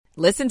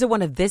Listen to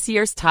one of this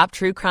year's top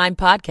true crime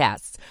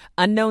podcasts.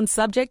 Unknown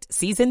Subject,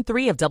 Season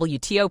 3 of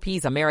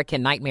WTOP's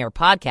American Nightmare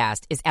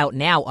podcast is out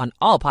now on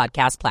all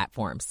podcast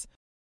platforms.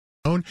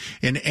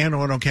 In Anne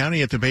Arundel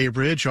County at the Bay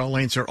Bridge, all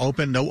lanes are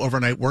open, no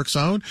overnight work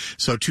zone.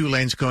 So 2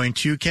 lanes going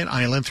to Kent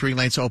Island, 3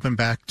 lanes open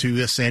back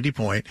to Sandy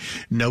Point.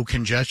 No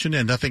congestion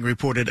and nothing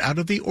reported out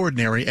of the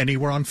ordinary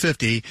anywhere on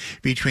 50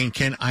 between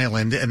Kent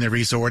Island and the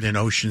resort in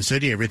Ocean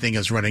City. Everything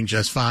is running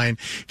just fine.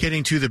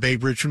 Getting to the Bay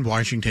Bridge from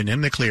Washington in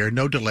the clear.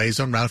 No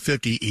delays on Route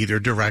 50 either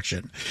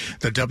direction.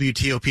 The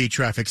WTOP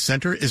Traffic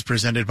Center is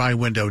presented by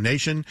Window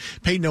Nation.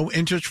 Pay no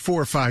interest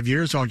for 5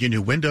 years. All your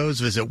new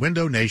windows, visit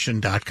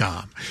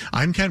windownation.com.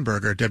 I'm Ken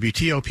Berger,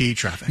 WTOP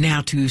Traffic.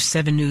 Now to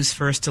 7 News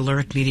First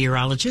Alert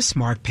meteorologist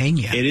Mark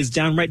Pena. It is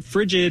downright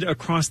frigid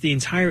across the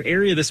entire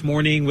area this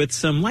morning with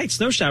some light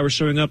snow showers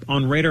showing up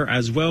on radar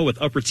as well with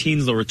upper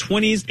teens, lower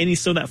 20s. Any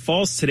snow that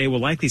falls today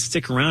will likely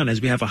stick around as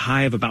we have a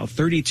high of about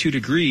 32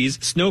 degrees.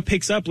 Snow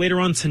picks up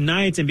later on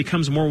tonight and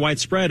becomes more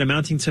widespread,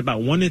 amounting to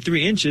about 1 to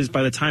 3 inches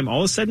by the time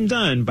all is said and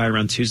done by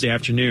around Tuesday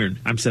afternoon.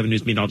 I'm 7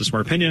 News meteorologist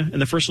Mark Pena in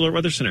the First Alert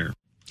Weather Center.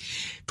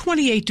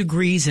 28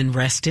 degrees in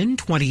Reston,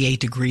 28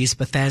 degrees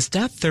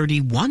Bethesda,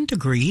 31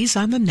 degrees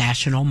on the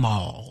National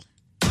Mall.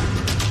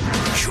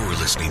 You're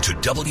listening to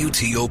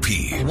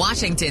WTOP,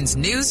 Washington's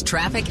news,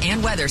 traffic,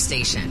 and weather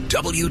station.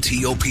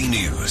 WTOP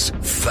News.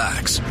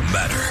 Facts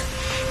matter.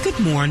 Good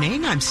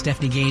morning. I'm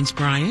Stephanie Gaines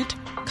Bryant.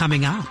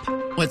 Coming up.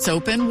 What's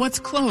open, what's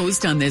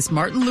closed on this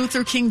Martin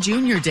Luther King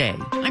Jr. Day.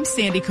 I'm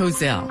Sandy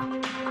Kozel.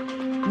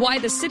 Why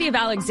the city of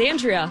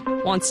Alexandria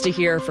wants to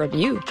hear from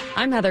you.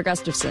 I'm Heather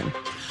Gustafson.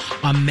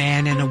 A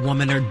man and a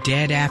woman are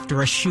dead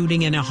after a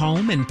shooting in a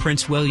home in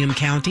Prince William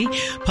County.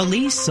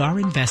 Police are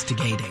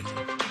investigating.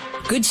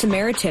 Good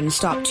Samaritan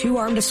stopped 2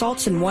 armed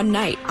assaults in one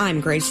night.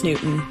 I'm Grace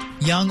Newton.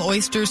 Young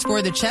oysters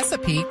for the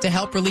Chesapeake to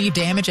help relieve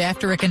damage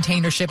after a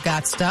container ship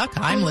got stuck.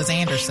 I'm Liz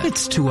Anderson.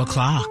 It's 2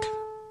 o'clock.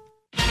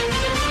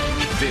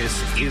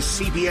 This is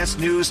CBS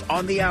News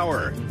on the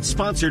Hour,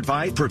 sponsored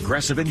by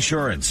Progressive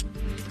Insurance.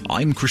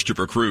 I'm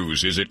Christopher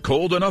Cruz. Is it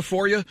cold enough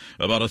for you?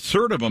 About a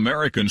third of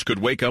Americans could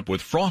wake up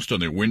with frost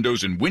on their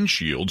windows and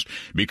windshields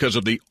because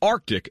of the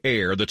Arctic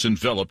air that's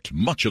enveloped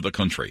much of the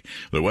country.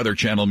 The Weather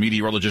Channel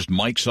meteorologist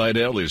Mike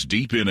Seidel is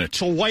deep in it.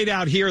 It's white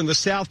out here in the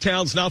South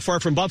Towns, not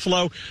far from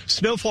Buffalo.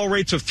 Snowfall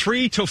rates of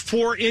 3 to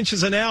 4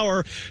 inches an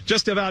hour.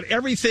 Just about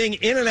everything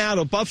in and out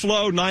of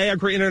Buffalo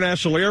Niagara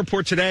International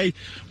Airport today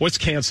was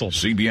canceled.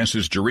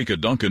 CBS's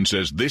Jerika Duncan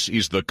says this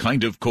is the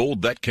kind of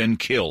cold that can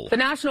kill. The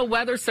National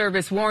Weather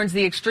Service warns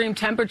the extreme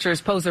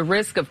temperatures pose a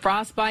risk of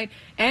frostbite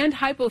and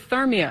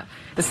hypothermia.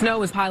 The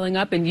snow is piling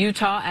up in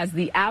Utah as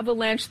the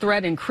avalanche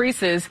threat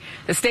increases.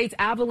 The state's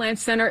avalanche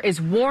center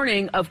is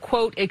warning of,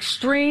 quote,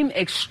 extreme,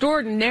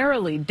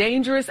 extraordinarily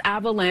dangerous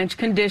avalanche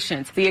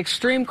conditions. The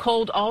extreme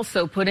cold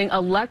also putting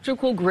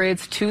electrical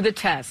grids to the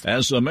test.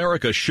 As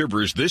America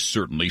shivers, this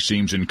certainly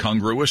seems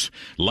incongruous.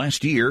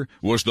 Last year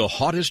was the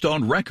hottest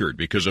on record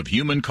because of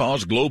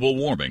human-caused global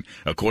warming,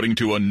 according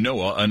to a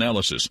NOAA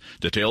analysis.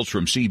 Details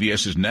from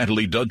CBS's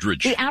Natalie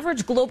Duddridge. The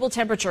average global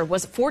temperature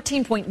was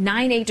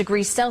 14.98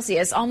 degrees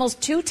Celsius,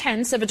 almost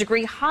 0.2 of a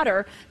degree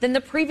hotter than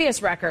the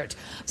previous record.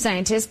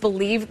 Scientists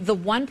believe the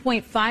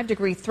 1.5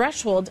 degree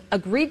threshold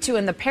agreed to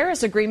in the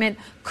Paris Agreement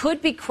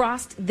could be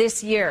crossed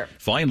this year.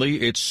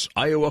 Finally, it's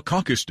Iowa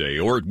Caucus Day,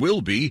 or it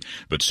will be,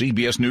 but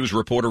CBS News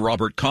reporter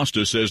Robert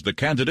Costa says the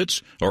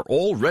candidates are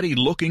already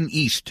looking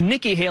east.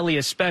 Nikki Haley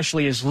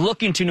especially is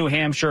looking to New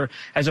Hampshire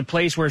as a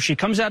place where if she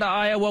comes out of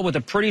Iowa with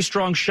a pretty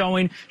strong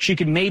showing, she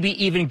could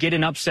maybe even get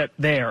an upset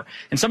there.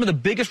 And some of the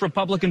biggest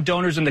Republican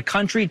donors in the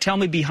country tell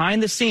me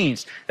behind the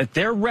scenes that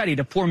they're ready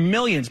to pour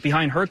millions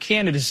behind her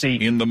candidacy.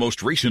 In the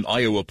most recent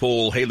Iowa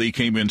poll, Haley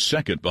came in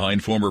second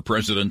behind former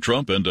President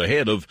Trump and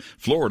ahead of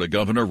Florida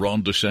Governor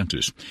Ron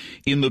DeSantis.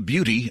 In the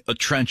beauty, a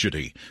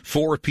tragedy.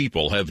 4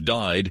 people have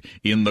died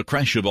in the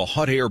crash of a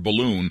hot air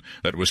balloon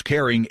that was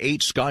carrying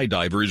 8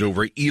 skydivers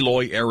over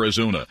Eloy,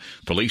 Arizona.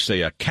 Police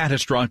say a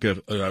catastrophic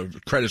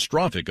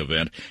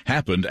event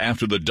happened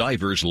after the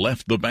divers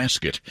left the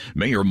basket.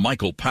 Mayor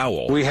Michael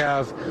Powell. We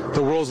have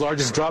the world's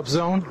largest drop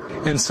zone,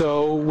 and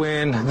so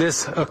when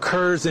this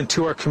occurs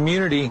into our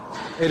community,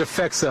 it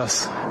affects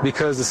us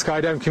because the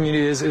skydiving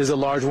community is a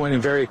large one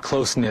and very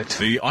close-knit.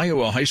 The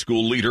Iowa high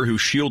school leader who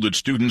shielded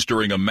students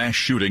during a mass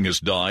shooting has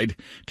died.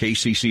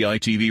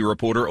 KCCI-TV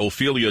reporter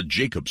Ophelia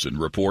Jacobson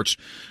reports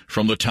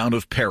from the town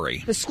of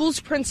Perry. The school's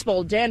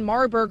principal, Dan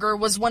Marburger,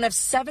 was one of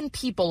 7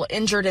 people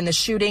injured in the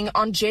shooting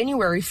on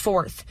January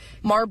 4th.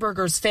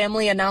 Marburger's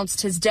family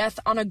announced his death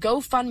on a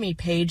GoFundMe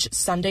page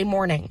Sunday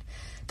morning.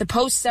 The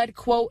post said,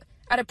 quote,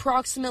 at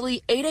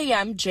approximately 8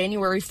 a.m.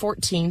 January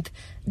 14th,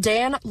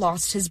 Dan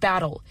lost his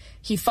battle.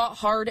 He fought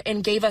hard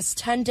and gave us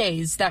 10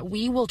 days that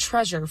we will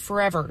treasure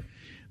forever.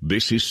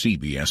 This is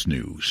CBS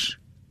News.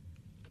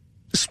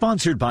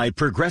 Sponsored by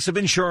Progressive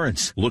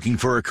Insurance. Looking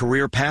for a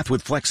career path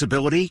with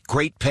flexibility,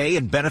 great pay,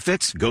 and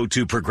benefits? Go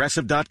to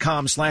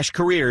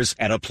progressive.com/careers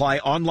and apply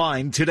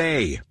online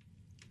today.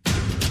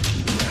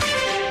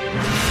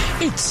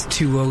 It's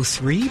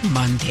 2:03,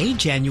 Monday,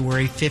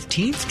 January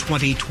 15th,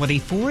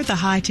 2024. The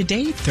high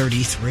today,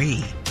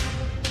 33.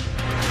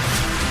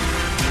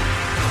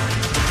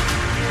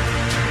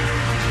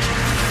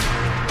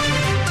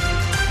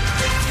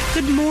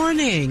 Good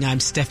morning. I'm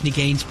Stephanie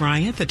Gaines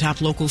Bryant. The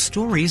top local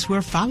stories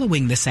we're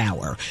following this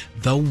hour.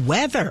 The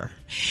weather.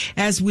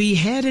 As we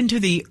head into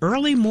the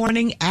early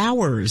morning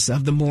hours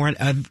of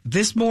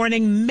this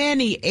morning,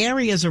 many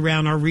areas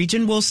around our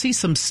region will see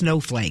some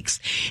snowflakes,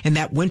 and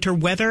that winter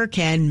weather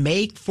can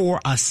make for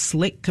a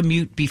slick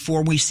commute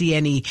before we see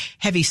any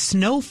heavy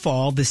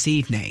snowfall this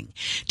evening.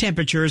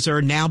 Temperatures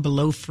are now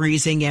below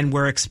freezing, and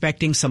we're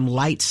expecting some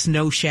light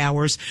snow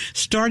showers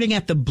starting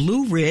at the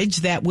Blue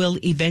Ridge that will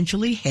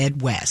eventually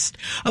head west.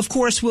 Of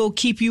course, we'll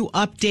keep you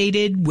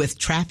updated with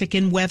traffic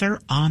and weather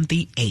on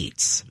the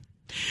 8s.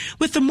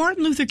 With the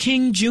Martin Luther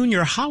King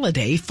Jr.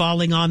 holiday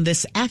falling on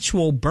this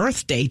actual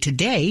birthday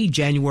today,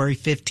 January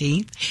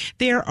 15th,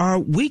 there are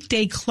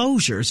weekday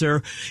closures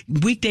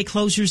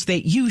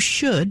that you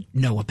should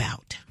know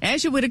about.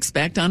 As you would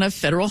expect on a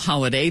federal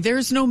holiday,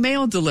 there's no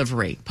mail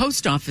delivery.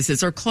 Post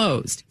offices are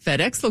closed.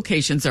 FedEx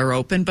locations are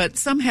open, but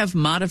some have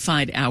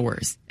modified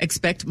hours.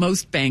 Expect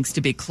most banks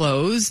to be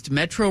closed.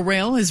 Metro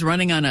Rail is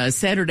running on a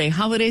Saturday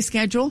holiday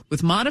schedule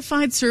with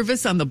modified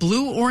service on the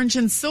blue, orange,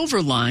 and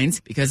silver lines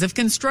because of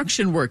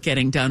construction work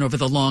getting done over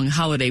the long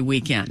holiday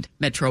weekend.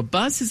 Metro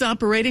Bus is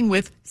operating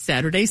with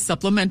Saturday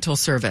supplemental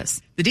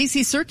service. The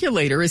D.C.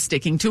 Circulator is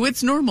sticking to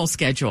its normal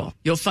schedule.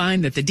 You'll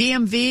find that the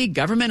DMV,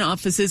 government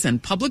offices,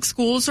 and public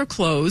schools are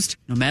closed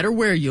no matter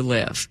where you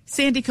live.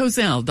 Sandy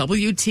Kozel,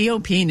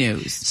 WTOP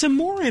News. Some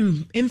more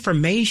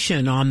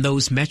information on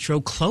those metro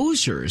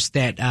closures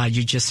that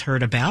you just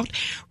heard about.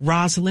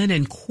 Roslyn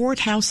and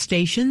Courthouse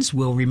stations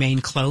will remain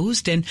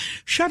closed, and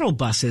shuttle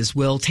buses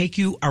will take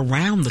you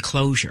around the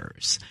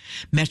closures.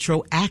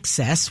 Metro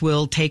Access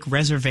will take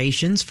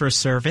reservations for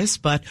service,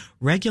 but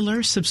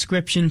regular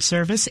subscription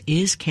service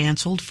is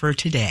canceled for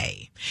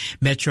today.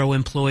 Metro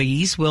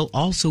employees will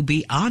also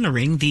be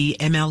honoring the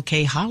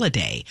MLK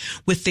holiday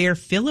with their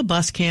Fill a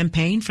Bus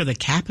campaign for the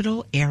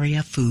Capital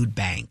Area Food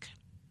Bank.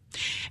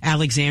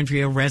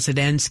 Alexandria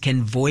residents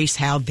can voice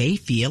how they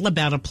feel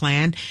about a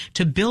plan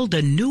to build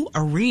a new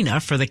arena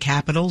for the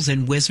Capitals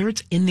and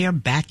Wizards in their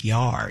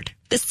backyard.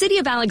 The city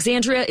of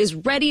Alexandria is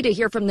ready to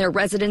hear from their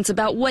residents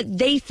about what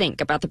they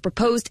think about the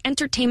proposed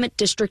entertainment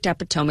district at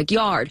Potomac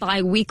Yard.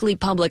 Bi-weekly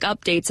public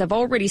updates have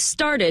already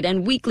started,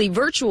 and weekly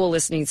virtual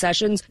listening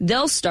sessions,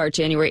 they'll start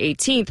January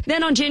 18th.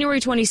 Then on January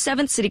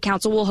 27th, City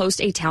Council will host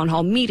a town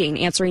hall meeting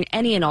answering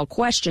any and all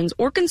questions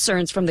or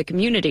concerns from the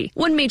community.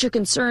 One major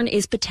concern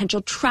is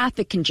potential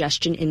traffic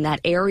congestion in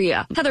that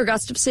area. Heather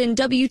Gustafson,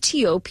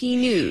 WTOP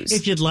News.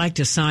 If you'd like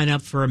to sign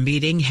up for a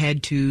meeting,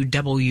 head to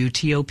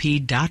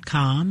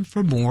WTOP.com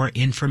for more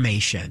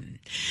information.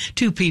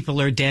 2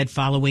 people are dead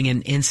following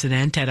an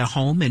incident at a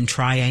home in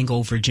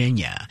Triangle,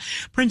 Virginia.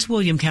 Prince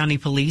William County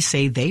Police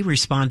say they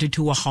responded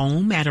to a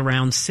home at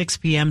around 6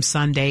 p.m.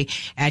 Sunday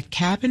at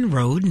Cabin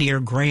Road near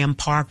Graham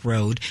Park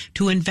Road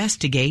to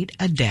investigate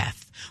a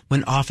death.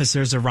 When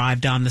officers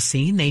arrived on the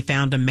scene, they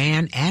found a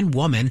man and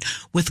woman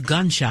with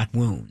gunshot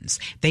wounds.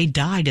 They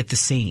died at the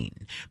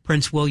scene.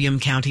 Prince William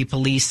County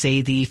Police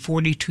say the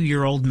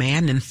 42-year-old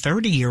man and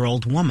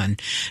 30-year-old woman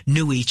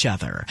knew each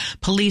other.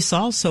 Police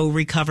also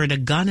recovered a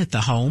gun at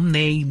the home.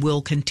 They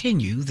will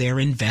continue their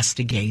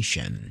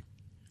investigation.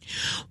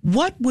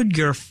 What would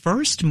your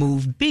first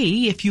move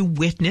be if you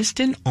witnessed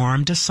an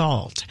armed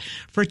assault?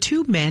 For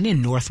 2 men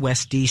in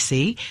Northwest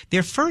D.C.,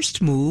 their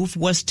first move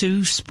was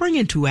to spring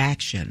into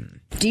action.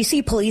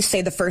 D.C. police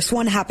say the first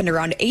one happened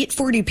around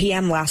 8:40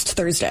 p.m. last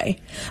Thursday.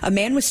 A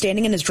man was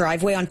standing in his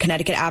driveway on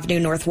Connecticut Avenue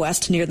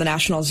Northwest near the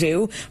National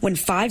Zoo when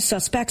 5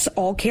 suspects,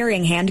 all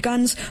carrying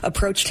handguns,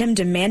 approached him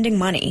demanding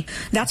money.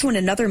 That's when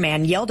another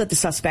man yelled at the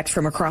suspects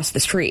from across the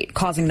street,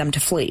 causing them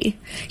to flee.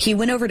 He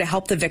went over to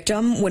help the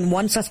victim when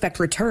one suspect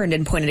returned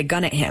and pointed a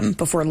gun at him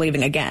before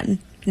leaving again.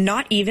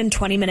 Not even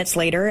 20 minutes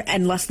later,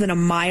 and less than a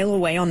mile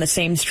away on the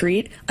same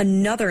street,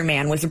 another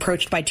man was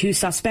approached by 2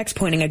 suspects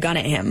pointing a gun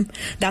at him.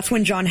 That's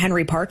when John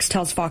Henry Parks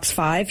tells Fox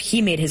 5 he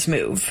made his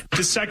move.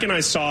 The second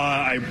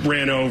I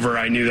ran over,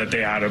 I knew that they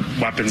had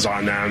weapons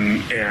on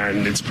them,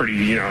 and it's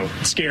pretty,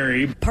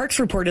 scary. Parks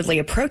reportedly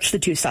approached the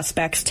 2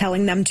 suspects,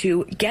 telling them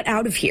to get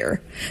out of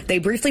here. They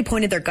briefly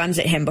pointed their guns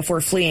at him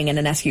before fleeing in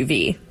an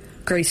SUV.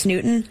 Grace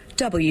Newton,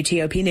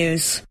 WTOP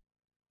News.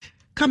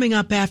 Coming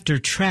up after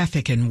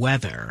traffic and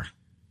weather.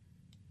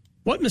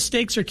 What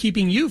mistakes are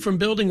keeping you from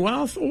building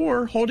wealth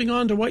or holding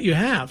on to what you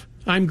have?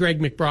 I'm Greg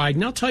McBride,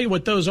 and I'll tell you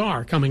what those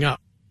are coming up.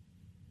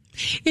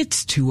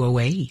 It's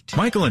 2:08.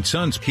 Michael &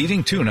 Son's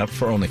heating tune-up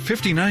for only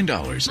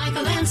 $59.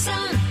 Michael &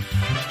 Son.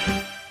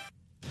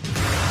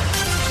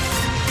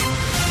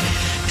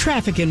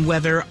 Traffic and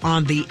weather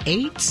on the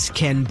 8s.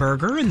 Ken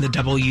Berger in the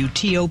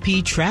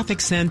WTOP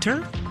Traffic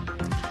Center.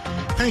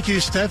 Thank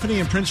you, Stephanie.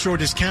 In Prince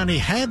George's County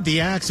had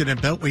the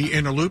accident. Beltway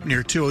Inner Loop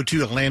near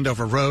 202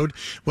 Landover Road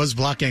was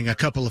blocking a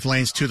couple of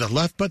lanes to the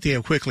left, but they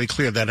have quickly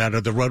cleared that out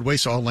of the roadway,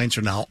 so all lanes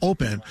are now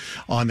open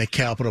on the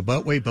Capitol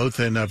Beltway,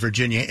 both in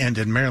Virginia and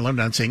in Maryland.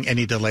 Not seeing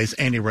any delays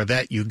anywhere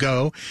that you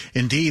go.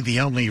 Indeed, the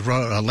only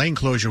lane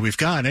closure we've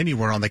got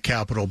anywhere on the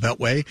Capitol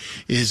Beltway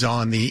is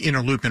on the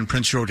Inner Loop in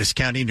Prince George's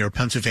County near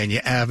Pennsylvania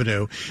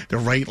Avenue. The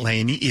right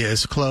lane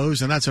is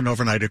closed, and that's an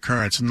overnight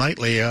occurrence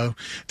nightly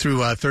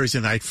through Thursday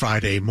night,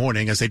 Friday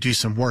morning, as they do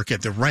some work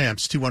at the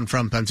ramps to and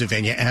from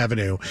Pennsylvania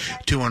Avenue,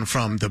 to and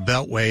from the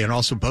Beltway, and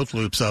also both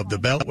loops of the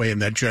Beltway in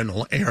that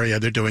general area.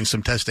 They're doing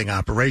some testing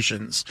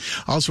operations.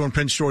 Also in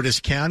Prince George's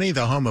County,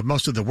 the home of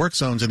most of the work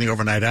zones in the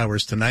overnight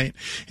hours tonight,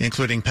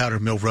 including Powder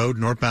Mill Road,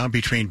 northbound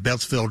between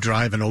Beltsville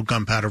Drive and Old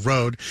Gunpowder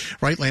Road.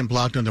 Right lane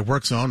blocked on the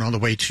work zone on the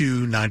way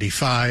to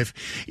 95.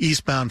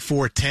 Eastbound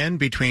 410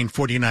 between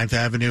 49th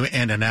Avenue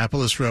and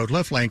Annapolis Road.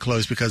 Left lane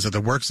closed because of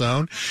the work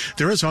zone.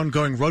 There is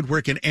ongoing road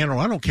work in Anne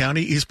Arundel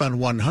County, eastbound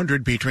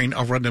 100 between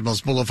Arundel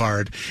Mills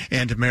Boulevard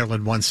and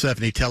Maryland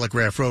 170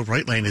 Telegraph Road.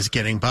 Right lane is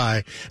getting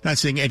by. Not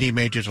seeing any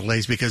major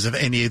delays because of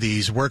any of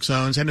these work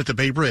zones. And at the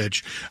Bay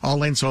Bridge, all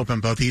lanes open,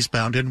 both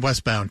eastbound and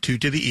westbound, 2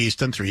 to the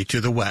east and 3 to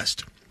the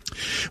west.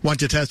 Want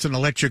to test an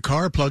electric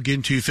car? Plug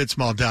into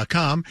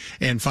fitzmall.com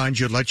and find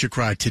your electric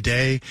ride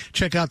today.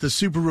 Check out the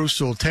Subaru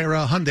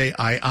Solterra, Hyundai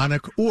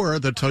Ioniq, or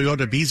the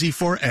Toyota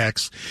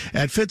BZ4X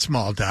at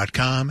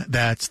fitzmall.com.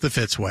 That's the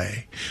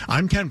Fitzway.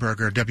 I'm Ken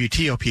Berger,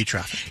 WTOP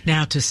Traffic.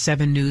 Now to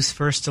 7 News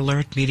First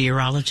Alert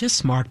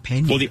meteorologist Mark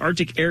Pena. Well, the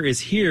Arctic air is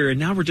here, and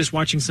now we're just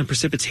watching some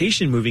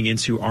precipitation moving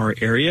into our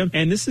area.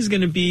 And this is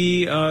going to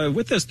be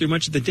with us through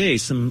much of the day.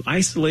 Some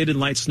isolated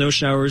light snow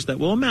showers that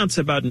will amount to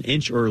about an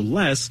inch or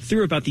less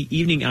through about the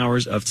evening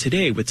hours of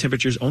today, with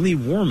temperatures only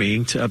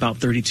warming to about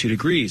 32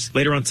 degrees.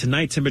 Later on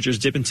tonight, temperatures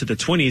dip into the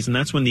 20s, and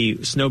that's when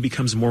the snow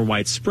becomes more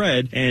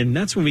widespread, and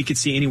that's when we could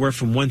see anywhere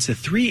from 1 to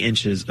 3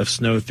 inches of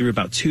snow through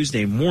about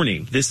Tuesday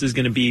morning. This is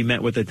going to be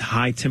met with a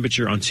high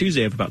temperature on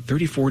Tuesday of about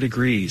 34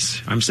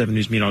 degrees. I'm 7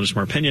 News meteorologist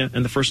Mark Pena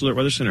and the First Alert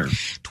Weather Center.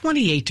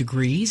 28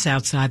 degrees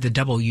outside the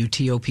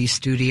WTOP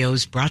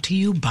studios, brought to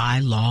you by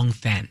Long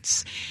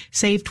Fence.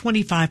 Save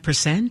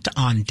 25%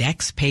 on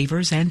decks,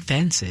 pavers, and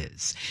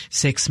fences.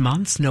 6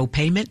 months, no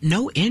payment,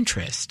 no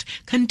interest.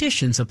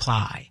 Conditions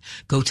apply.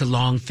 Go to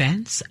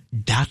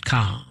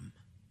longfence.com.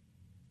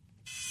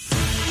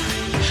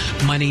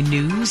 Money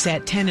news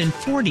at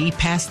 10:40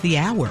 past the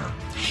hour.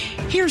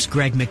 Here's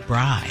Greg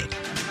McBride.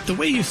 The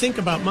way you think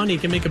about money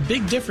can make a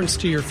big difference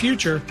to your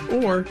future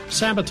or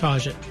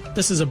sabotage it.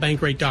 This is a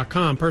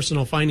Bankrate.com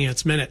Personal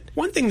Finance Minute.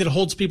 One thing that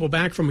holds people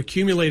back from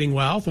accumulating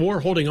wealth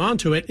or holding on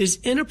to it is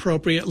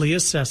inappropriately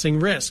assessing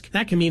risk.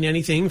 That can mean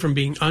anything from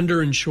being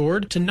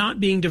underinsured to not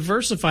being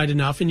diversified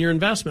enough in your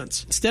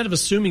investments. Instead of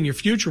assuming your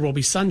future will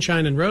be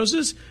sunshine and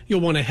roses,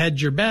 you'll want to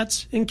hedge your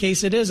bets in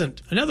case it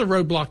isn't. Another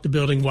roadblock to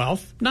building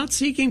wealth, not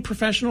seeking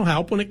professional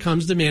help when it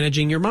comes to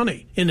managing your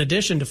money. In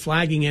addition to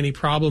flagging any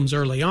problems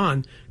early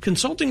on,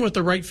 consulting with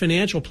the right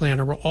financial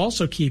planner will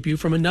also keep you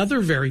from another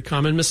very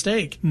common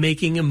mistake,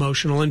 making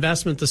emotional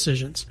investment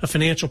decisions. A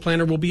financial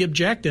planner will be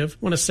objective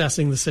when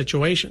assessing the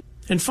situation.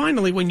 And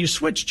finally, when you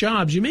switch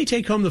jobs, you may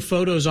take home the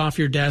photos off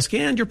your desk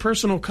and your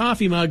personal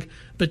coffee mug,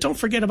 but don't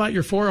forget about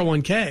your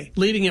 401k.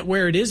 Leaving it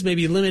where it is may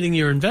be limiting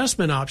your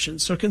investment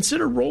options, so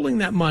consider rolling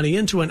that money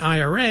into an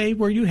IRA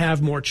where you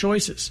have more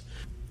choices.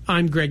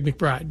 I'm Greg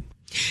McBride.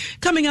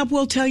 Coming up,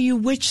 we'll tell you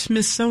which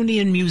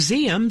Smithsonian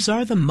museums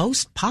are the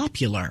most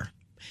popular.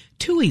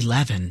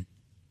 211.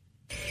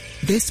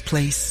 This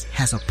place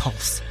has a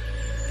pulse.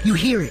 You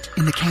hear it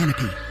in the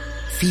canopy,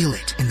 feel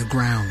it in the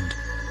ground.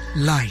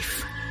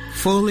 Life,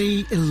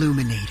 fully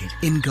illuminated,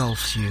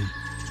 engulfs you.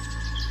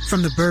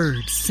 From the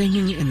birds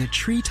singing in the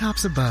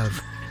treetops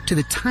above to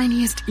the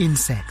tiniest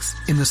insects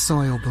in the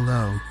soil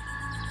below,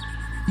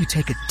 you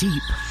take a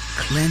deep,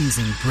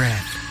 cleansing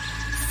breath,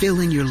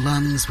 filling your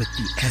lungs with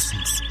the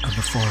essence of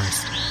the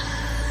forest.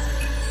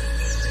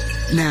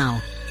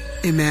 Now,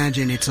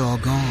 imagine it's all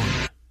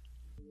gone.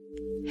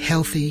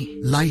 Healthy,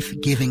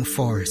 life-giving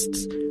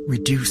forests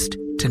reduced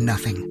to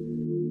nothing.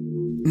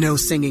 No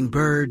singing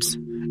birds,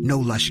 no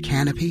lush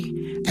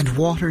canopy, and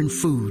water and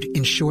food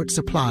in short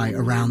supply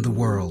around the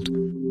world.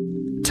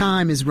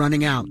 Time is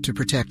running out to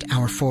protect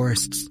our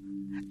forests,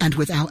 and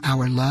without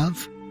our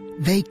love,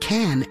 they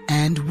can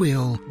and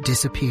will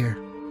disappear.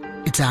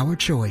 It's our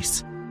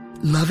choice.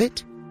 Love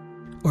it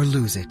or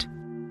lose it.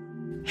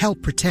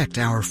 Help protect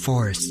our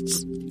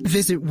forests.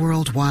 Visit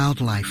World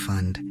Wildlife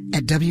Fund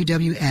at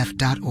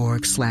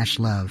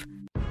wwf.org/love.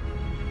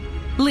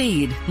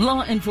 LEAD,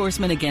 Law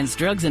Enforcement Against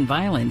Drugs and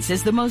Violence,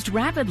 is the most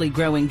rapidly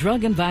growing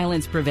drug and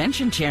violence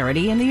prevention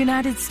charity in the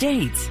United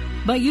States.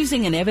 By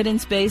using an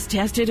evidence-based,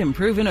 tested, and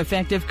proven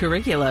effective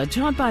curricula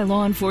taught by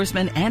law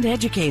enforcement and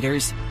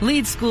educators,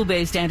 LEAD's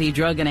school-based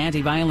anti-drug and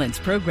anti-violence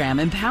program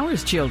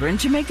empowers children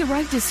to make the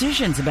right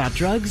decisions about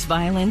drugs,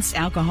 violence,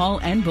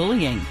 alcohol, and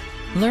bullying.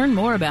 Learn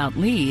more about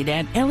LEAD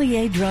at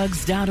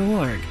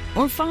leadrugs.org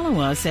or follow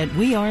us at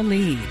We Are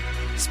LEAD.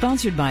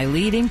 Sponsored by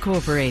LEAD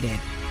Incorporated.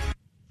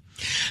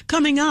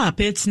 Coming up,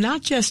 it's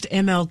not just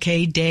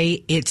MLK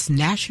Day, it's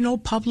National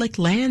Public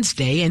Lands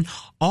Day, and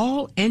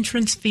all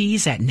entrance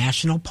fees at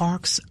national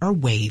parks are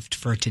waived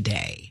for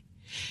today.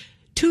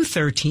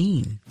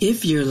 2:13.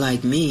 If you're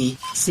like me,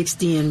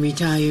 60 and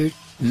retired,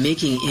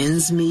 making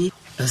ends meet,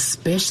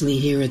 especially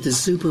here at the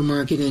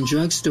supermarket and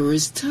drugstore,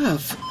 is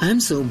tough. I'm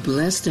so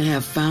blessed to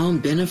have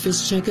found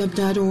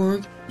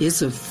benefitscheckup.org.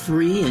 It's a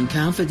free and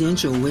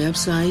confidential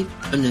website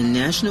from the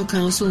National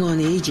Council on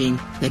Aging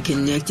that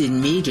connected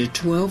me to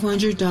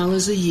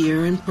 $1,200 a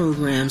year in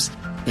programs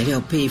that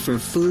help pay for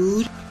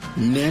food,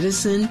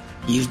 medicine,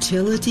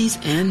 utilities,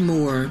 and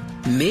more.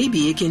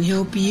 Maybe it can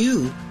help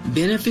you.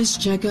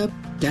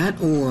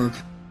 benefitscheckup.org.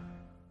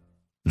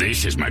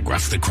 This is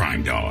McGruff the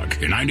Crime Dog,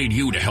 and I need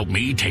you to help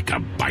me take a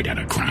bite out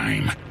of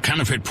crime.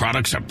 Counterfeit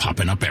products are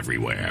popping up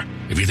everywhere.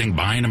 If you think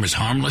buying them is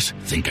harmless,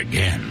 think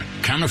again.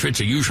 Counterfeits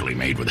are usually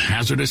made with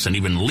hazardous and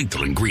even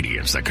lethal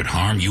ingredients that could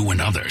harm you and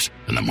others.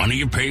 And the money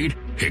you paid,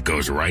 it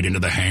goes right into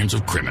the hands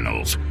of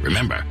criminals.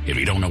 Remember, if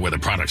you don't know where the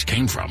products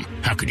came from,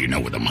 how could you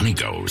know where the money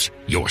goes?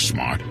 You're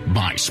smart.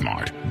 Buy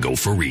smart. Go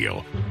for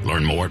real.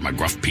 Learn more at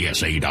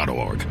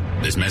McGruffPSA.org.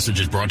 This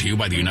message is brought to you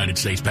by the United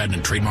States Patent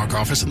and Trademark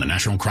Office and the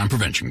National Crime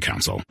Prevention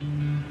Council.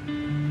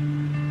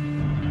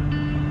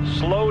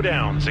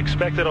 Slowdowns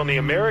expected on the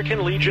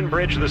American Legion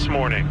Bridge this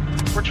morning.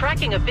 We're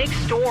tracking a big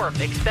storm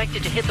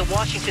expected to hit the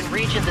Washington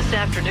region this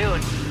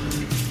afternoon.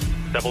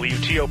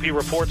 WTOP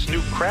reports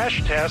new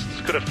crash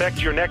tests could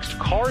affect your next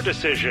car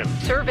decision.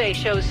 Survey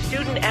shows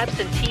student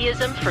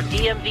absenteeism for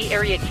DMV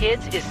area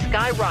kids is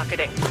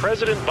skyrocketing.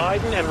 President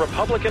Biden and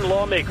Republican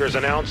lawmakers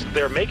announced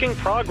they're making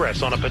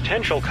progress on a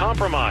potential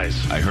compromise.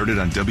 I heard it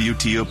on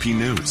WTOP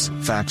News.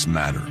 Facts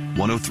matter.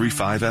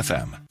 103.5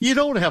 FM. You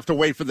don't have to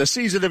wait for the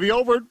season to be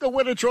over to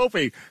win a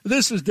trophy.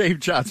 This is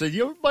Dave Johnson.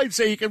 You might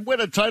say you can win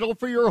a title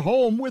for your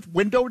home with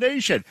Window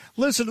Nation.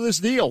 Listen to this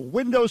deal.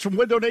 Windows from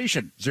Window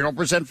Nation.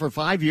 0% for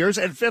 5 years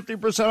and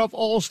 50% off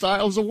all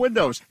styles of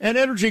windows. And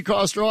energy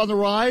costs are on the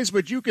rise,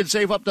 but you can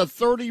save up to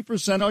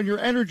 30% on your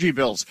energy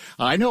bills.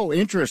 I know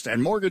interest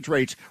and mortgage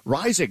rates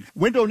rising.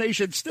 Window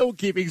Nation still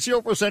keeping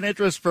 0%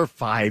 interest for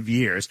 5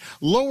 years.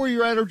 Lower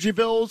your energy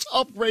bills.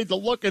 Upgrade the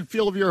look and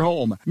feel of your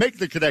home. Make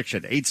the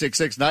connection.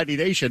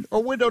 866-90-NATION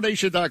or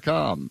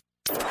windownation.com.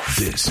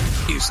 This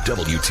is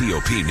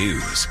WTOP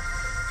News.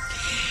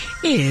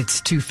 It's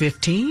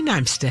 2:15.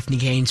 I'm Stephanie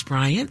Gaines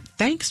Bryant.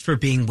 Thanks for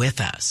being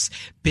with us.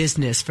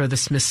 Business for the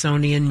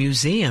Smithsonian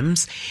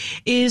Museums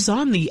is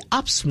on the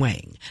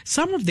upswing.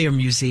 Some of their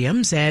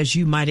museums, as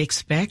you might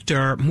expect,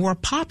 are more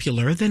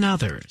popular than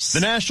others. The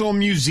National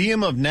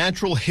Museum of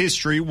Natural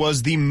History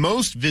was the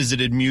most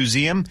visited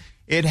museum.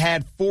 It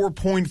had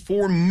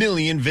 4.4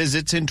 million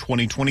visits in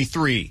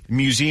 2023.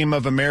 Museum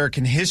of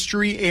American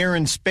History, Air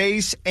and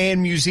Space,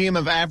 and Museum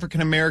of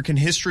African American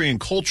History and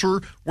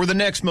Culture were the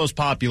next most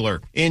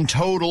popular. In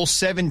total,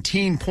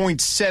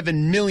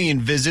 17.7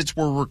 million visits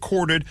were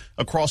recorded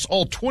across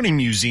all 20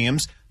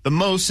 museums, the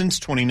most since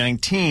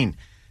 2019.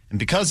 And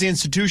because the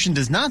institution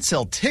does not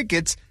sell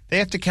tickets, they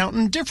have to count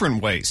in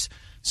different ways.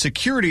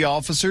 Security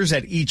officers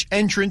at each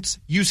entrance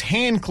use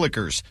hand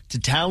clickers to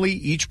tally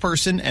each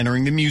person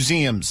entering the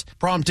museums,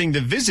 prompting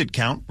the visit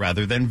count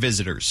rather than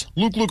visitors.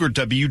 Luke Luger,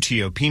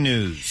 WTOP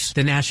News.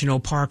 The National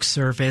Park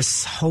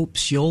Service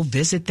hopes you'll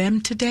visit them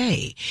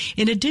today.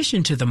 In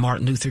addition to the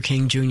Martin Luther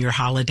King Jr.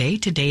 holiday,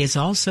 today is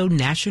also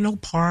National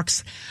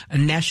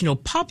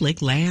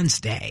Public Lands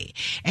Day,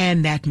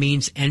 and that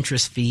means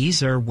entrance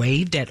fees are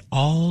waived at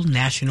all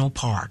national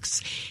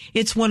parks.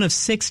 It's one of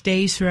 6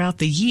 days throughout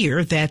the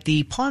year that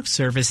the Park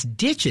Service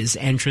ditches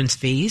entrance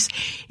fees.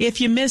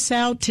 If you miss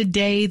out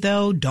today,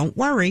 though, don't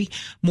worry.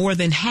 More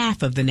than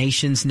half of the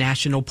nation's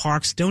national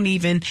parks don't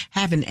even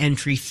have an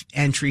entry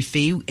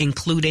fee,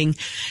 including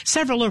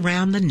several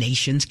around the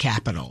nation's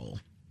capital.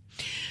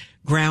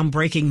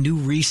 Groundbreaking new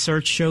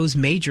research shows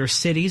major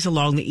cities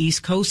along the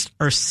East Coast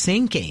are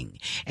sinking,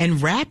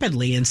 and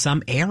rapidly in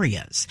some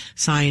areas.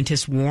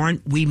 Scientists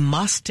warn we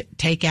must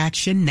take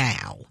action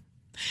now.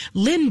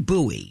 Lynn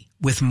Bowie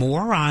with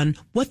more on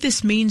what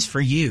this means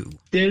for you.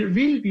 There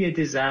will be a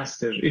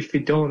disaster if we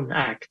don't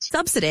act.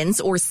 Subsidence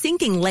or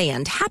sinking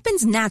land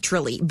happens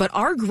naturally, but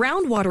our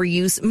groundwater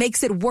use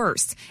makes it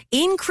worse.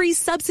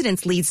 Increased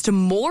subsidence leads to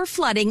more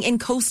flooding in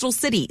coastal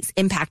cities,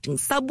 impacting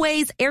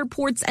subways,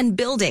 airports, and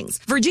buildings.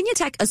 Virginia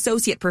Tech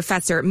Associate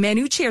Professor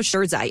Manucher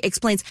Sherzai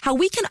explains how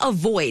we can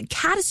avoid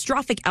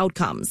catastrophic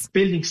outcomes.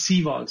 Building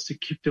seawalls to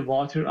keep the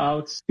water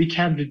out. We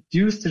can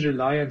reduce the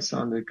reliance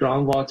on the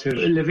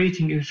groundwater,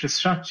 elevating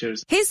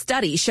infrastructures. His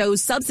study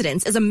shows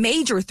subsidence is a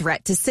major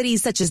threat to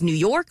cities such as New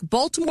York,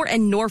 Baltimore,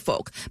 and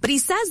Norfolk, but he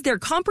says their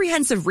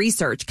comprehensive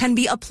research can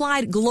be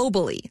applied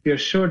globally. We are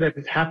sure that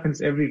it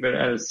happens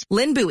everywhere else.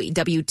 Lynn Bowie,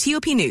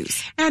 WTOP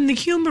News. And the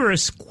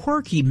humorous,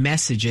 quirky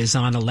messages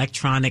on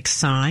electronic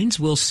signs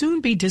will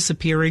soon be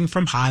disappearing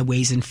from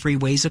highways and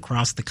freeways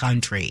across the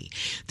country.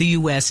 The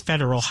U.S.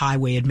 Federal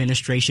Highway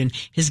Administration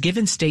has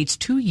given states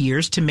 2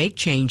 years to make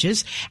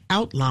changes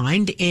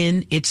outlined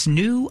in its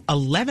new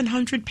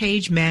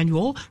 1,100-page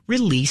manual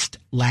released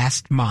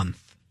last month.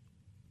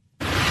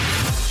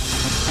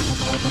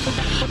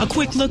 A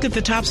quick look at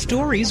the top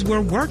stories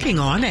we're working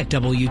on at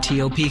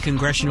WTOP.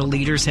 Congressional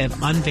leaders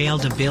have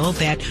unveiled a bill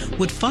that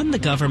would fund the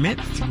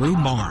government through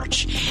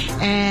March.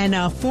 And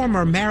a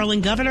former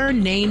Maryland governor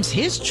names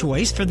his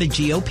choice for the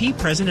GOP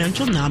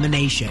presidential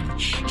nomination.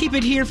 Keep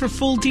it here for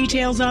full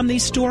details on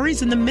these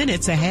stories in the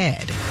minutes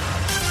ahead.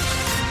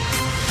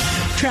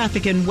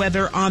 Traffic and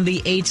weather on the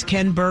 8's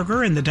Ken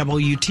Berger in the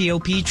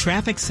WTOP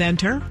Traffic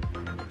Center.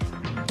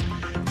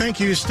 Thank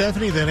you,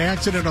 Stephanie. That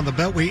accident on the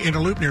Beltway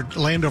Interloop near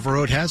Landover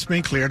Road has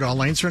been cleared. All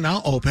lanes are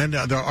now open.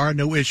 There are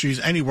no issues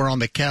anywhere on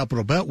the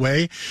Capitol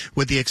Beltway,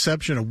 with the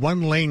exception of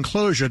one lane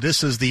closure.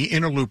 This is the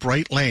Interloop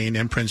right lane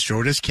in Prince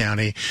George's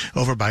County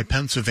over by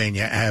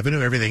Pennsylvania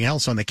Avenue. Everything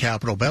else on the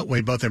Capitol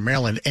Beltway, both in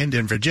Maryland and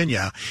in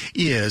Virginia,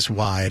 is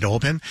wide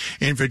open.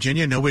 In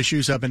Virginia, no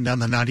issues up and down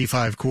the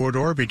 95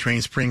 corridor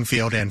between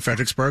Springfield and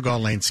Fredericksburg. All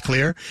lanes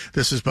clear.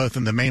 This is both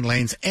in the main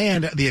lanes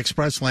and the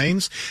express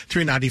lanes.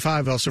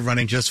 395 also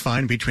running just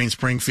fine between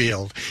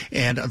Springfield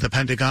and the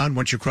Pentagon.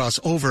 Once you cross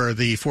over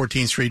the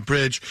 14th Street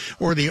Bridge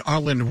or the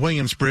Arlen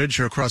Williams Bridge,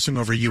 or crossing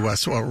over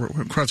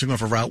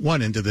Route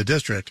 1 into the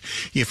district,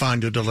 you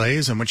find no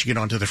delays. And once you get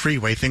onto the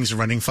freeway, things are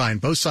running fine.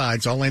 Both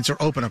sides, all lanes are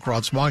open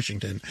across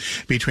Washington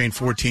between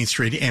 14th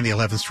Street and the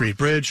 11th Street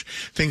Bridge.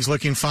 Things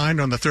looking fine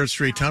on the 3rd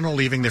Street Tunnel,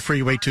 leaving the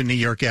freeway to New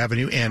York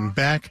Avenue and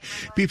back.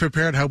 Be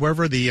prepared,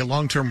 however, the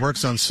long-term work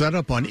zone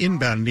setup on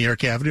inbound New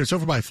York Avenue is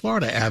over by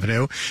Florida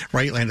Avenue.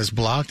 Right lane is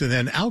blocked, and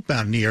then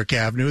outbound New York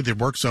Avenue, the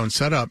work zone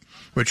set up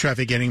with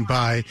traffic getting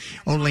by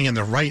only in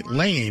the right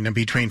lane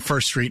between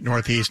 1st Street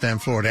Northeast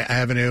and Florida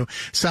Avenue.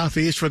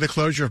 Southeast for the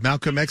closure of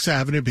Malcolm X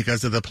Avenue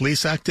because of the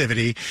police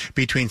activity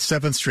between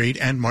 7th Street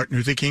and Martin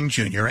Luther King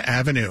Jr.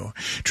 Avenue.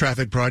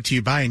 Traffic brought to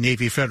you by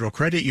Navy Federal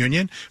Credit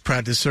Union,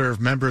 proud to serve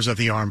members of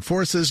the Armed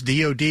Forces,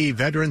 DOD,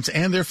 veterans,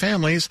 and their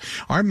families.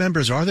 Our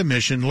members are the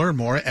mission. Learn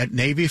more at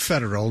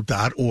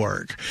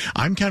NavyFederal.org.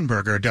 I'm Ken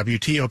Berger,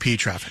 WTOP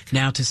Traffic.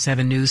 Now to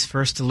 7 News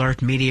First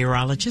Alert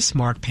meteorologist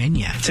Mark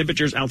Pena.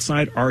 Temperatures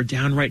outside are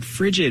downright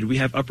frigid. We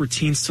have upper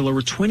teens to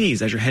lower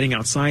 20s as you're heading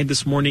outside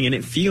this morning, and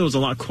it feels a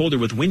lot colder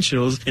with wind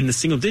chills in the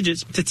single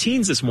digits to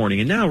teens this morning.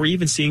 And now we're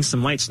even seeing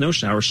some light snow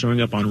showers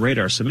showing up on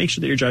radar. So make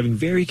sure that you're driving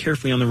very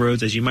carefully on the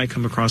roads, as you might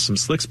come across some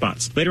slick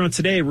spots. Later on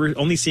today, we're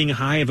only seeing a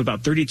high of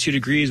about 32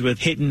 degrees with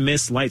hit and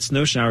miss light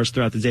snow showers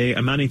throughout the day,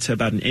 amounting to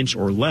about an inch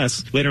or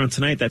less. Later on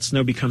tonight, that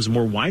snow becomes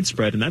more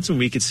widespread, and that's when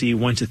we could see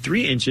 1 to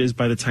 3 inches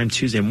by the time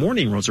Tuesday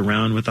morning rolls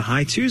around, with a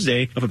high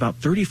Tuesday of about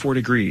 34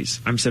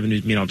 degrees. I'm 7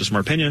 News meteorologist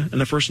Mark Pena in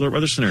the First Alert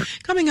Weather Center.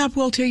 Coming up,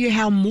 we'll tell you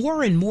how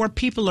more and more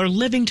people are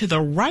living to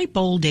the ripe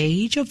old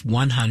age of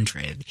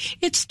 100.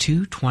 It's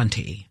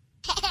 2:20.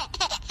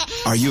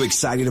 Are you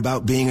excited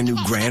about being a new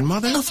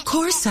grandmother? Of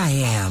course I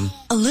am.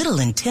 A little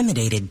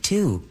intimidated,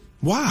 too.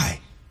 Why?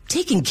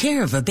 Taking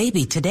care of a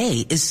baby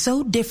today is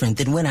so different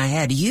than when I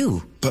had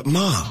you. But,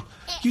 Mom,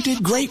 you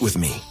did great with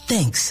me.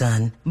 Thanks,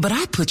 son. But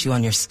I put you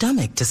on your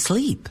stomach to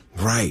sleep.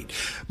 Right.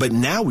 But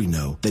now we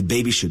know that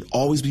babies should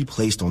always be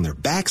placed on their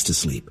backs to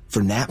sleep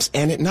for naps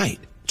and at night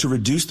to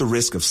reduce the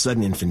risk of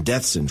sudden infant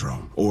death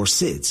syndrome, or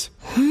SIDS.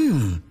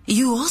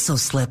 You also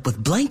slept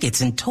with blankets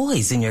and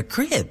toys in your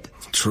crib.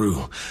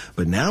 True.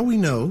 But now we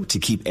know to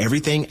keep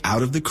everything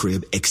out of the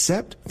crib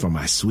except for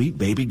my sweet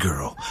baby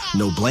girl.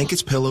 No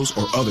blankets, pillows,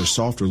 or other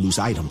soft or loose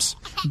items.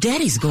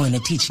 Daddy's going to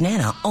teach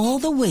Nana all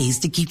the ways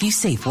to keep you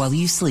safe while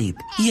you sleep.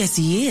 Yes,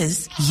 he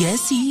is.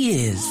 Yes, he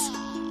is.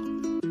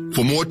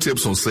 For more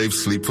tips on safe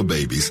sleep for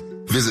babies,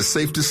 visit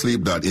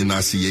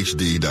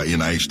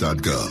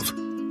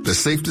safetosleep.nichd.nih.gov.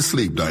 That's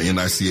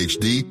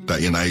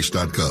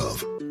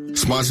safetosleep.nichd.nih.gov.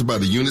 Sponsored by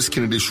the Eunice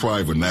Kennedy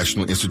Shriver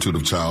National Institute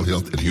of Child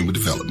Health and Human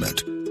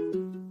Development.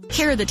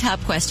 Here are the top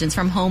questions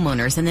from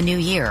homeowners in the new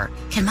year.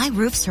 Can my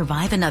roof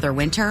survive another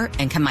winter?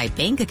 And can my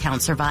bank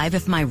account survive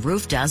if my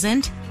roof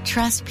doesn't?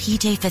 Trust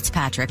PJ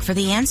Fitzpatrick for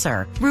the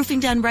answer. Roofing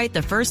done right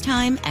the first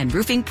time and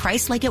roofing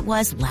priced like it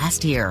was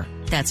last year.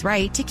 That's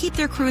right. To keep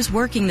their crews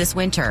working this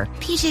winter,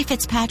 PJ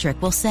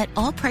Fitzpatrick will set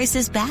all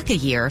prices back a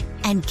year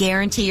and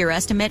guarantee your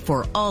estimate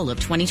for all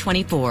of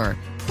 2024.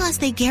 Plus,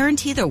 they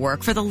guarantee their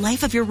work for the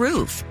life of your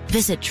roof.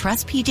 Visit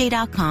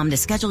trustpj.com to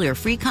schedule your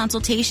free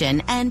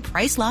consultation and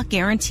price lock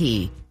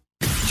guarantee.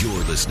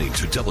 You're listening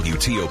to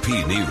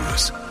WTOP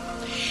News.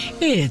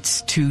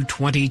 It's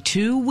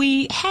 2:22.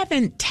 We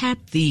haven't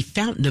tapped the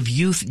fountain of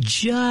youth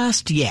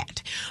just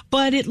yet,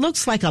 but it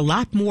looks like a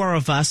lot more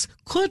of us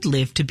could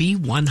live to be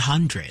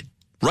 100.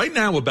 Right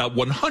now, about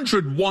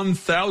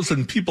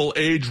 101,000 people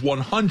age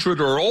 100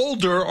 or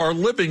older are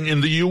living in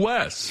the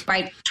U.S.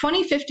 By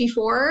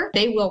 2054,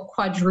 they will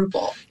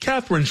quadruple.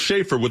 Catherine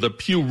Schaefer with the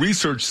Pew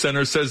Research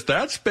Center says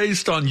that's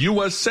based on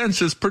U.S.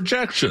 Census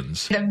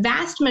projections. The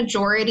vast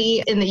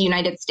majority in the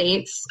United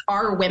States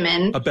are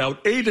women.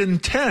 About 8 in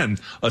 10,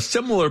 a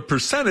similar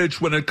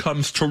percentage when it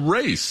comes to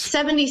race.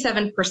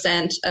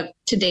 77% of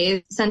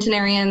Today's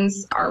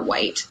centenarians are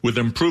white. With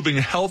improving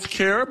health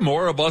care,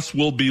 more of us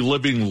will be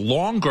living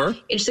longer.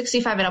 Age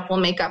 65 and up will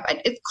make up,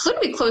 it could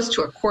be close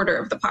to a quarter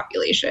of the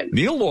population.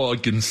 Neil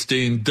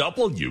Augenstein,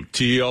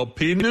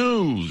 WTOP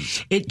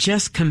News. It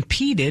just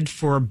competed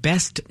for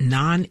Best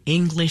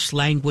Non-English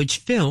Language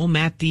Film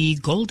at the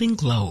Golden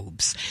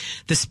Globes.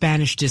 The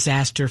Spanish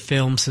disaster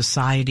film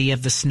Society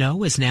of the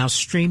Snow is now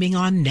streaming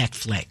on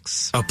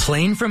Netflix. A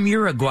plane from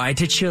Uruguay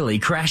to Chile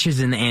crashes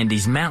in the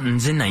Andes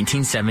Mountains in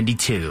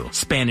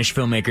 1972. Spanish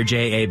filmmaker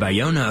J.A.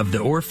 Bayona of The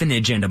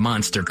Orphanage and A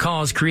Monster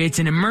Calls creates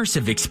an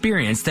immersive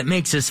experience that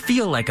makes us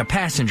feel like a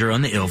passenger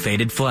on the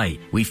ill-fated flight.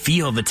 We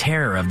feel the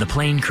terror of the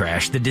plane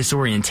crash, the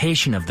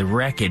disorientation of the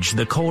wreckage,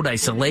 the cold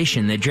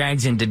isolation that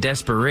drags into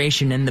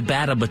desperation, and the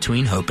battle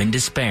between hope and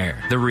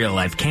despair. The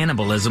real-life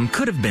cannibalism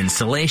could have been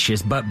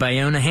salacious, but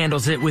Bayona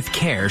handles it with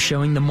care,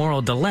 showing the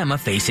moral dilemma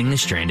facing the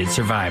stranded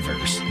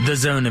survivors. The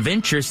Zone of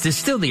Interest is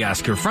still the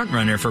Oscar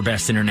frontrunner for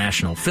Best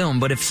International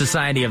Film, but if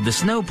Society of the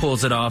Snow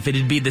pulls it off,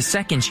 it'd be the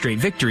second straight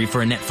victory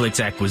for a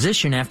Netflix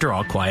acquisition after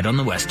All Quiet on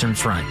the Western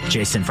Front.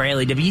 Jason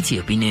Fraley,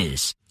 WTOP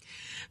News.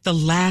 The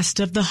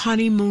last of the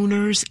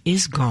honeymooners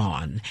is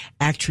gone.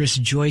 Actress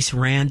Joyce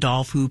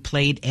Randolph, who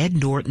played Ed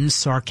Norton's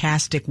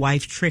sarcastic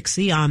wife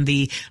Trixie on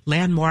the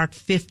landmark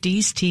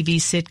 50s TV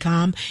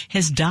sitcom,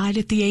 has died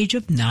at the age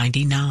of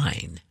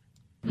 99.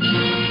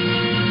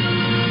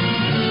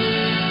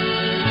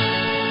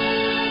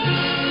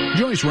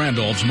 Joyce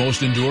Randolph's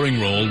most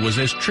enduring role was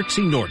as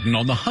Trixie Norton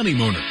on The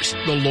Honeymooners,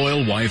 the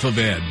loyal wife of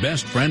Ed,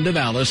 best friend of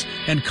Alice,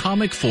 and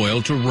comic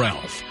foil to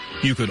Ralph.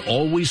 You could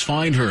always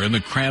find her in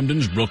the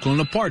Cramden's Brooklyn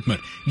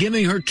apartment,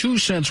 giving her 2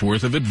 cents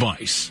worth of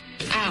advice.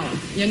 Alan,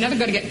 you're never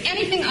going to get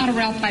anything out of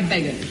Ralph by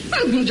begging.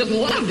 I would just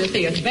love to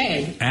see it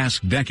beg.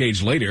 Asked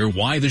decades later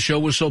why the show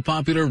was so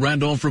popular,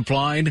 Randolph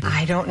replied,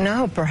 I don't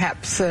know.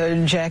 Perhaps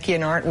Jackie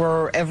and Art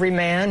were every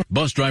man.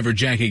 Bus driver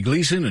Jackie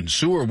Gleason and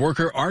sewer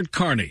worker Art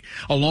Carney,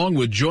 along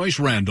with Joyce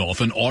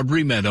Randolph and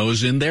Audrey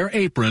Meadows in their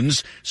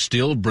aprons,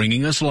 still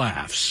bringing us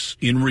laughs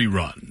in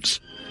reruns.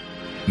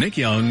 Nick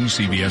Young,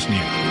 CBS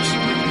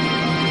News.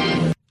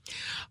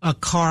 A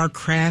car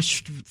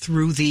crashed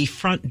through the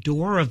front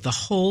door of the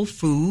Whole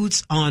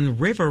Foods on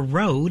River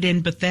Road in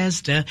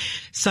Bethesda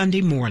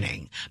Sunday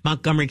morning.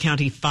 Montgomery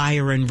County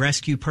Fire and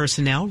Rescue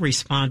personnel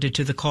responded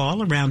to the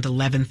call around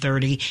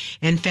 11:30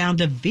 and found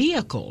a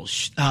vehicle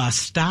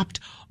stopped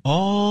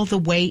all the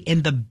way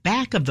in the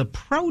back of the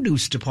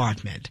produce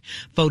department.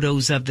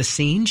 Photos of the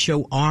scene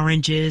show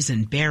oranges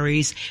and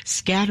berries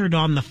scattered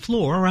on the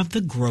floor of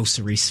the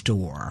grocery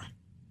store.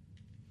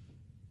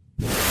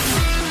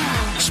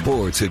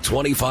 Sports at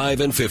 25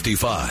 and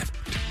 55.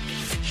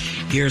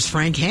 Here's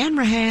Frank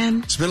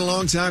Hanrahan. It's been a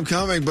long time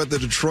coming, but the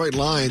Detroit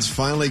Lions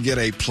finally get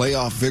a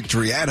playoff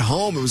victory at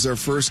home. It was their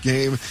first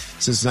game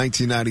since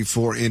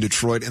 1994 in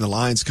Detroit, and the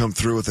Lions come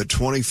through with a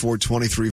 24-23